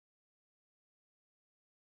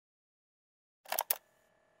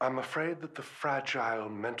I'm afraid that the fragile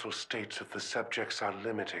mental states of the subjects are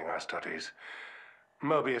limiting our studies.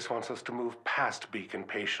 Mobius wants us to move past Beacon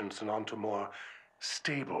patients and onto more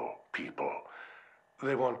stable people.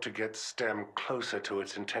 They want to get STEM closer to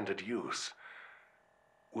its intended use.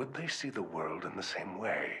 Would they see the world in the same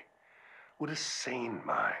way? Would a sane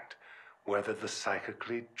mind weather the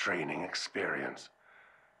psychically draining experience?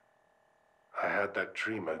 I had that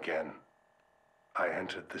dream again. I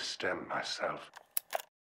entered the STEM myself.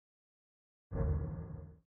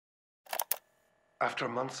 After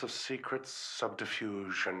months of secrets,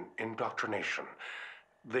 subterfuge, and indoctrination,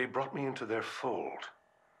 they brought me into their fold.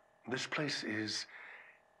 This place is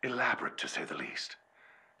elaborate, to say the least.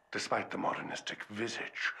 Despite the modernistic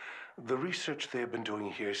visage, the research they have been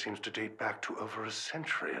doing here seems to date back to over a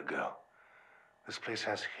century ago. This place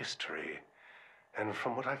has history, and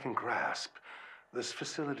from what I can grasp, this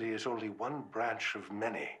facility is only one branch of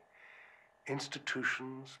many.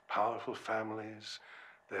 Institutions, powerful families,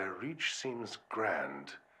 their reach seems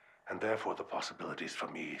grand, and therefore the possibilities for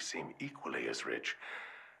me seem equally as rich.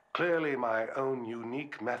 Clearly, my own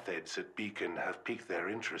unique methods at Beacon have piqued their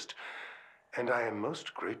interest, and I am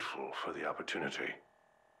most grateful for the opportunity.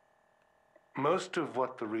 Most of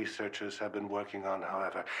what the researchers have been working on,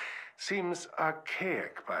 however, seems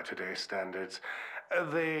archaic by today's standards.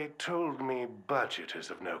 They told me budget is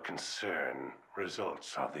of no concern.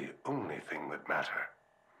 Results are the only thing that matter.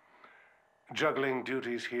 Juggling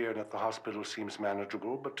duties here and at the hospital seems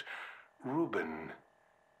manageable, but Reuben,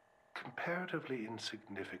 comparatively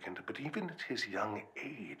insignificant, but even at his young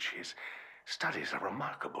age, his studies are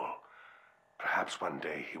remarkable. Perhaps one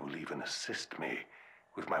day he will even assist me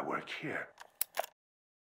with my work here.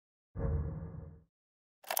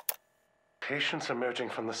 Patients emerging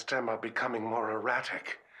from the STEM are becoming more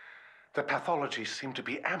erratic. The pathologies seem to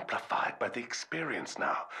be amplified by the experience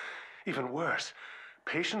now. Even worse,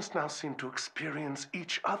 patients now seem to experience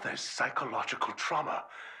each other's psychological trauma.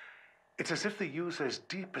 It's as if the user's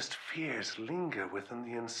deepest fears linger within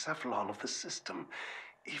the encephalon of the system,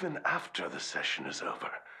 even after the session is over.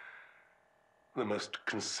 The most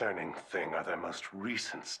concerning thing are their most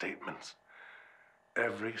recent statements.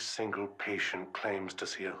 Every single patient claims to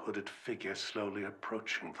see a hooded figure slowly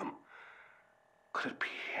approaching them. Could it be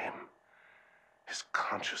him? His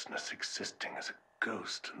consciousness existing as a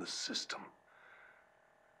ghost in the system.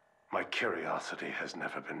 My curiosity has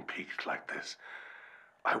never been piqued like this.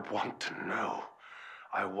 I want to know.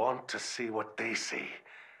 I want to see what they see.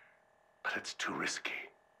 But it's too risky.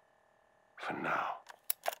 For now.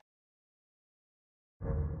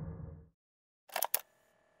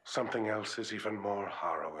 Something else is even more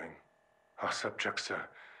harrowing. Our subjects are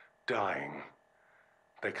dying.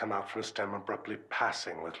 They come out from STEM abruptly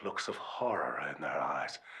passing with looks of horror in their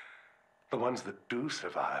eyes. The ones that do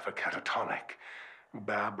survive are catatonic,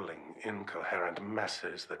 babbling, incoherent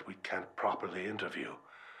messes that we can't properly interview.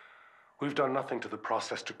 We've done nothing to the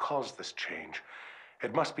process to cause this change.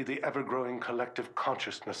 It must be the ever-growing collective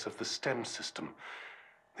consciousness of the STEM system.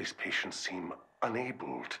 These patients seem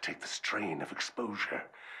unable to take the strain of exposure.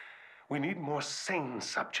 We need more sane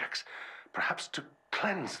subjects, perhaps to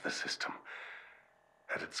cleanse the system.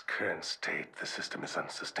 At its current state, the system is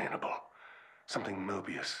unsustainable. Something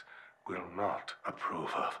Mobius will not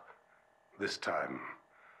approve of. This time,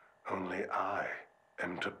 only I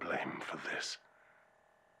am to blame for this.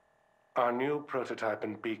 Our new prototype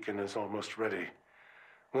in Beacon is almost ready.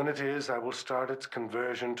 When it is, I will start its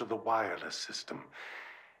conversion to the wireless system.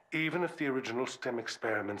 Even if the original STEM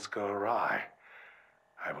experiments go awry,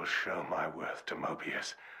 I will show my worth to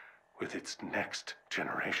Mobius with its next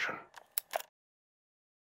generation.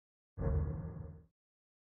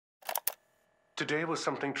 Today was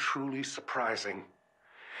something truly surprising.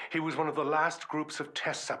 He was one of the last groups of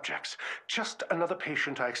test subjects. Just another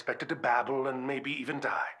patient I expected to babble and maybe even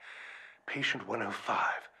die. Patient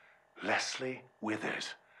 105, Leslie Withers.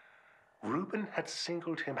 Reuben had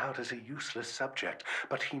singled him out as a useless subject,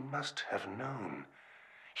 but he must have known.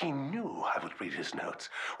 He knew I would read his notes.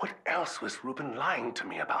 What else was Reuben lying to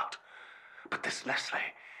me about? But this Leslie,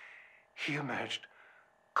 he emerged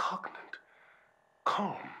cognate,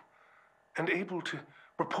 calm, and able to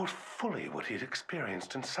report fully what he'd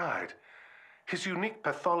experienced inside. His unique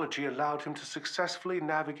pathology allowed him to successfully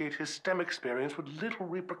navigate his STEM experience with little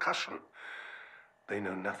repercussion. They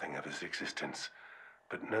know nothing of his existence,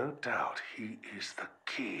 but no doubt he is the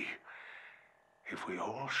key. If we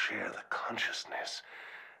all share the consciousness,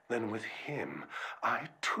 then with him, I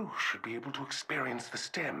too should be able to experience the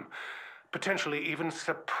STEM, potentially even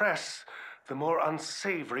suppress the more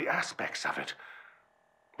unsavory aspects of it.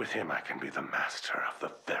 With him, I can be the master of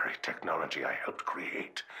the very technology I helped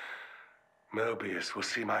create. Mobius will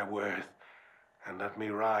see my worth and let me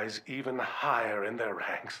rise even higher in their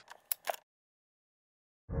ranks.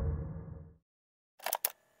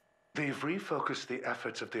 They've refocused the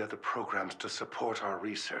efforts of the other programs to support our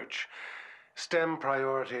research. STEM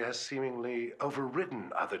priority has seemingly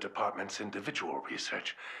overridden other departments' individual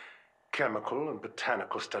research. Chemical and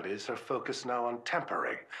botanical studies are focused now on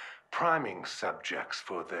temporary, priming subjects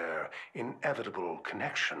for their inevitable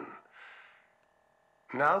connection.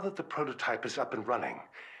 Now that the prototype is up and running,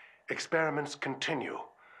 experiments continue.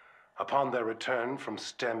 Upon their return from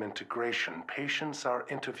STEM integration, patients are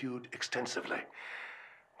interviewed extensively.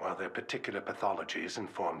 While their particular pathologies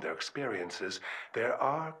inform their experiences, there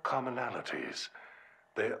are commonalities.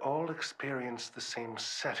 They all experience the same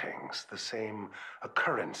settings, the same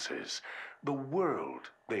occurrences. The world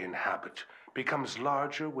they inhabit becomes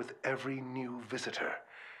larger with every new visitor.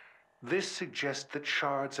 This suggests that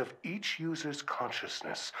shards of each user's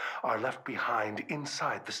consciousness are left behind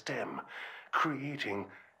inside the stem, creating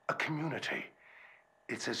a community.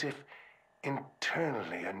 It's as if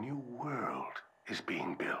internally a new world is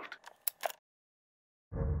being built.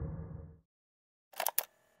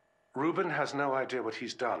 Reuben has no idea what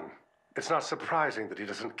he's done. It's not surprising that he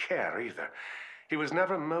doesn't care either. He was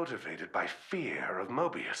never motivated by fear of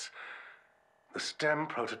Mobius. The STEM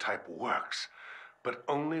prototype works, but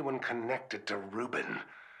only when connected to Reuben.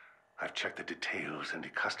 I've checked the details, and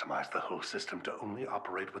he customized the whole system to only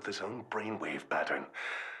operate with his own brainwave pattern.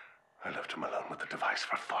 I left him alone with the device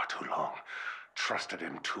for far too long. Trusted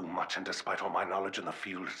him too much, and despite all my knowledge in the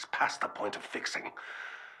field, it's past the point of fixing.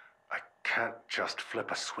 I can't just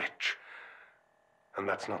flip a switch. And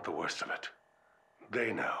that's not the worst of it.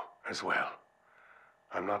 They know as well.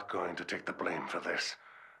 I'm not going to take the blame for this.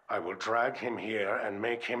 I will drag him here and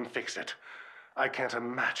make him fix it. I can't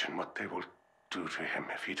imagine what they will do to him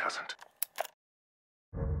if he doesn't.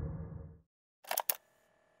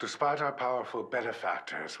 Despite our powerful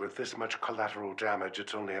benefactors, with this much collateral damage,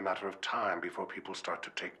 it's only a matter of time before people start to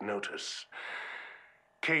take notice.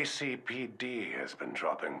 KCPD has been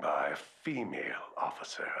dropping by, a female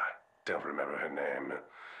officer. I don't remember her name.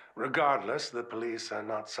 Regardless, the police are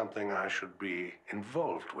not something I should be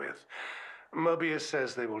involved with. Mobius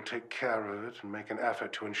says they will take care of it and make an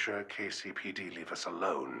effort to ensure KCPD leave us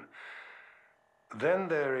alone. Then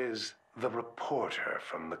there is the reporter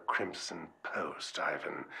from the Crimson Post,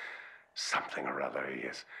 Ivan. Something or other. He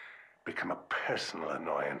has become a personal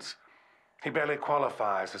annoyance. He barely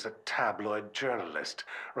qualifies as a tabloid journalist,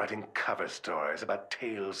 writing cover stories about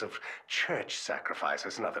tales of church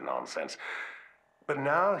sacrifices and other nonsense. But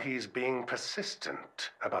now he's being persistent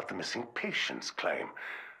about the missing patients claim.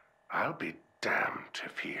 I'll be damned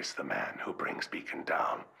if he is the man who brings Beacon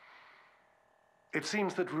down. It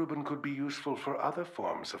seems that Reuben could be useful for other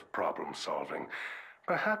forms of problem solving.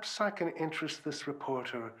 Perhaps I can interest this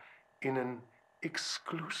reporter in an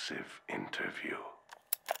exclusive interview.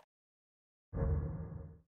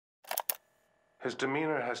 His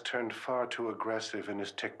demeanor has turned far too aggressive and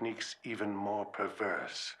his techniques even more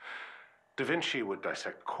perverse. Da Vinci would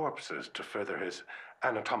dissect corpses to further his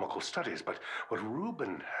anatomical studies, but what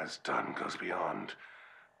Reuben has done goes beyond.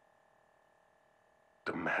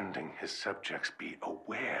 Demanding his subjects be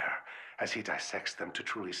aware as he dissects them to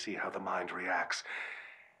truly see how the mind reacts.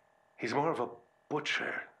 He's more of a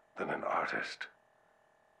butcher than an artist.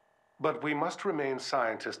 But we must remain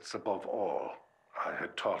scientists above all. I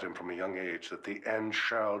had taught him from a young age that the end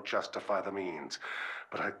shall justify the means,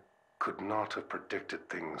 but I could not have predicted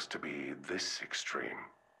things to be this extreme.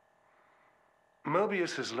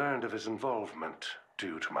 Mobius has learned of his involvement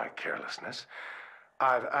due to my carelessness.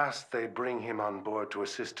 I've asked they bring him on board to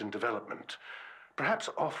assist in development. Perhaps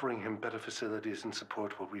offering him better facilities and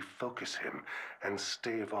support will refocus him and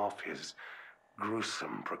stave off his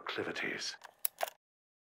gruesome proclivities.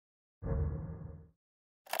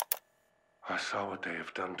 I saw what they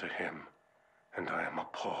have done to him, and I am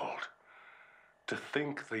appalled. To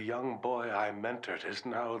think the young boy I mentored is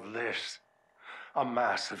now this. A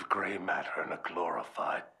mass of gray matter in a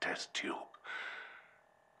glorified test tube.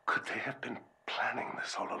 Could they have been planning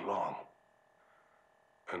this all along?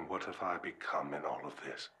 And what have I become in all of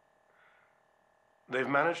this? They've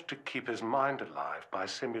managed to keep his mind alive by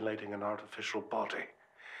simulating an artificial body.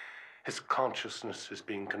 His consciousness is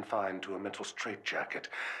being confined to a mental straitjacket,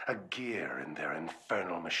 a gear in their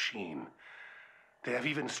infernal machine. They have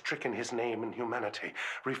even stricken his name and humanity,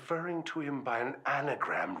 referring to him by an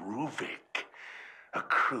anagram, Ruvik. A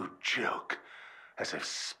crude joke, as if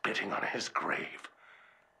spitting on his grave.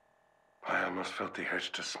 I almost felt the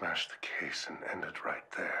urge to smash the case and end it right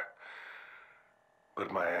there.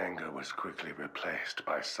 But my anger was quickly replaced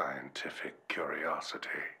by scientific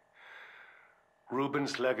curiosity.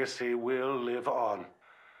 Reuben's legacy will live on.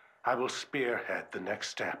 I will spearhead the next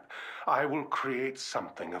step. I will create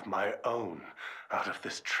something of my own out of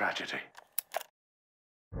this tragedy.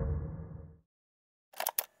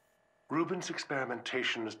 Reuben's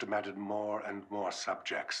experimentation has demanded more and more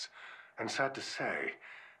subjects, and sad to say,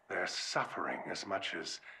 they're suffering as much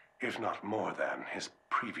as, if not more than, his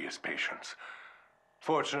previous patients.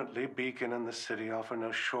 Fortunately, Beacon and the city offer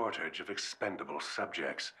no shortage of expendable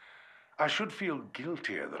subjects. I should feel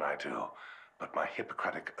guiltier than I do, but my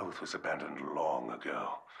Hippocratic oath was abandoned long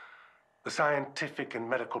ago. The scientific and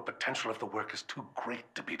medical potential of the work is too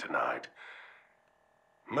great to be denied.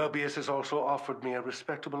 Mobius has also offered me a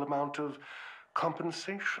respectable amount of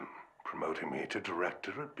compensation. Promoting me to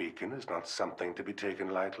director at Beacon is not something to be taken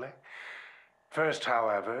lightly. First,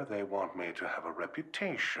 however, they want me to have a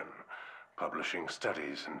reputation, publishing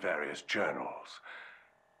studies in various journals.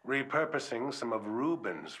 Repurposing some of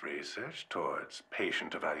Reuben's research towards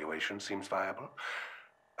patient evaluation seems viable.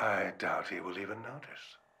 I doubt he will even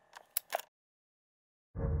notice.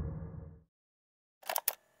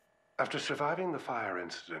 After surviving the fire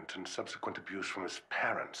incident and subsequent abuse from his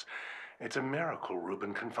parents, it's a miracle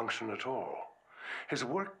Reuben can function at all. His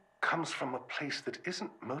work comes from a place that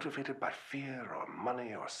isn't motivated by fear or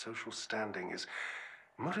money or social standing. His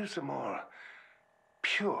motives are more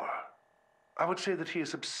pure. I would say that he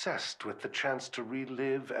is obsessed with the chance to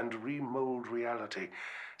relive and remold reality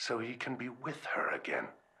so he can be with her again.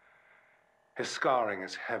 His scarring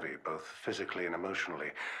is heavy, both physically and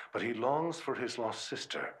emotionally, but he longs for his lost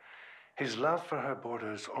sister. His love for her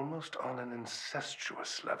borders almost on an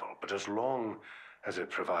incestuous level, but as long as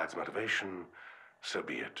it provides motivation, so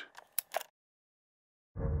be it.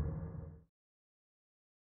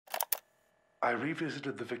 I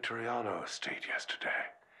revisited the Victoriano estate yesterday.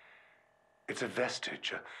 It's a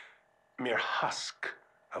vestige, a mere husk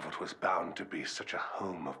of what was bound to be such a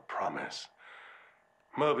home of promise.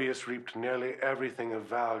 Mobius reaped nearly everything of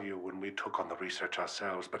value when we took on the research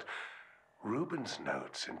ourselves, but Reuben's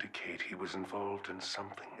notes indicate he was involved in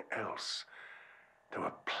something else. There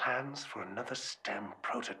were plans for another STEM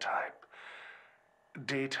prototype.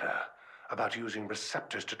 Data about using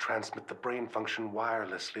receptors to transmit the brain function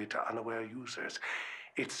wirelessly to unaware users.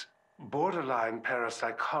 It's borderline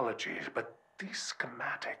parapsychology, but these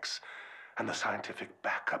schematics and the scientific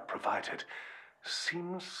backup provided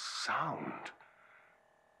seems sound.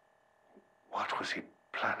 What was he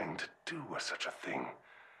planning to do with such a thing?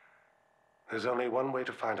 There's only one way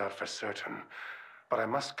to find out for certain, but I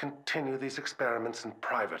must continue these experiments in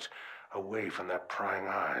private, away from their prying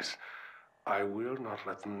eyes. I will not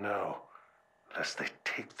let them know, lest they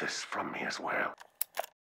take this from me as well.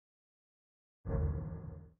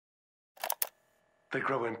 They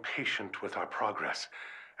grow impatient with our progress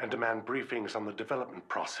and demand briefings on the development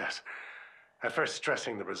process. At first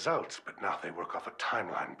stressing the results, but now they work off a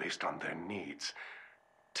timeline based on their needs.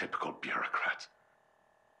 Typical bureaucrats.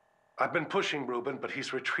 I've been pushing Reuben, but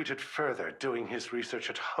he's retreated further, doing his research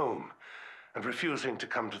at home and refusing to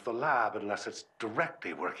come to the lab unless it's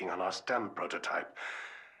directly working on our STEM prototype.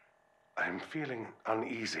 I'm feeling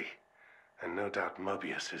uneasy, and no doubt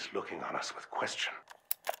Mobius is looking on us with question.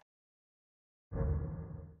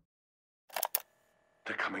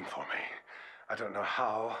 They're coming for me. I don't know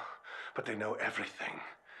how, but they know everything.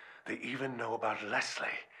 They even know about Leslie.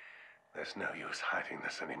 There's no use hiding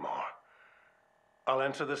this anymore. I'll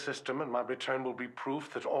enter the system, and my return will be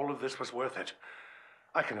proof that all of this was worth it.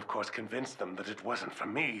 I can, of course, convince them that it wasn't for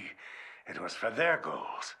me. It was for their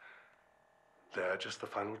goals. There are just the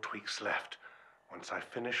final tweaks left. Once I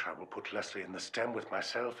finish, I will put Leslie in the stem with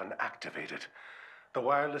myself and activate it. The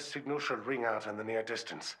wireless signal should ring out in the near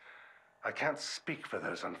distance. I can't speak for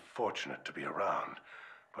those unfortunate to be around,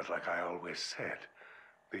 but like I always said,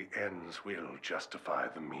 the ends will justify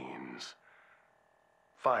the means.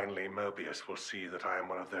 Finally, Mobius will see that I am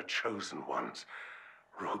one of their chosen ones.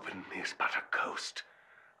 Reuben is but a ghost.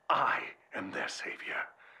 I am their savior.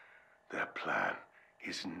 Their plan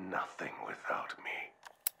is nothing without me.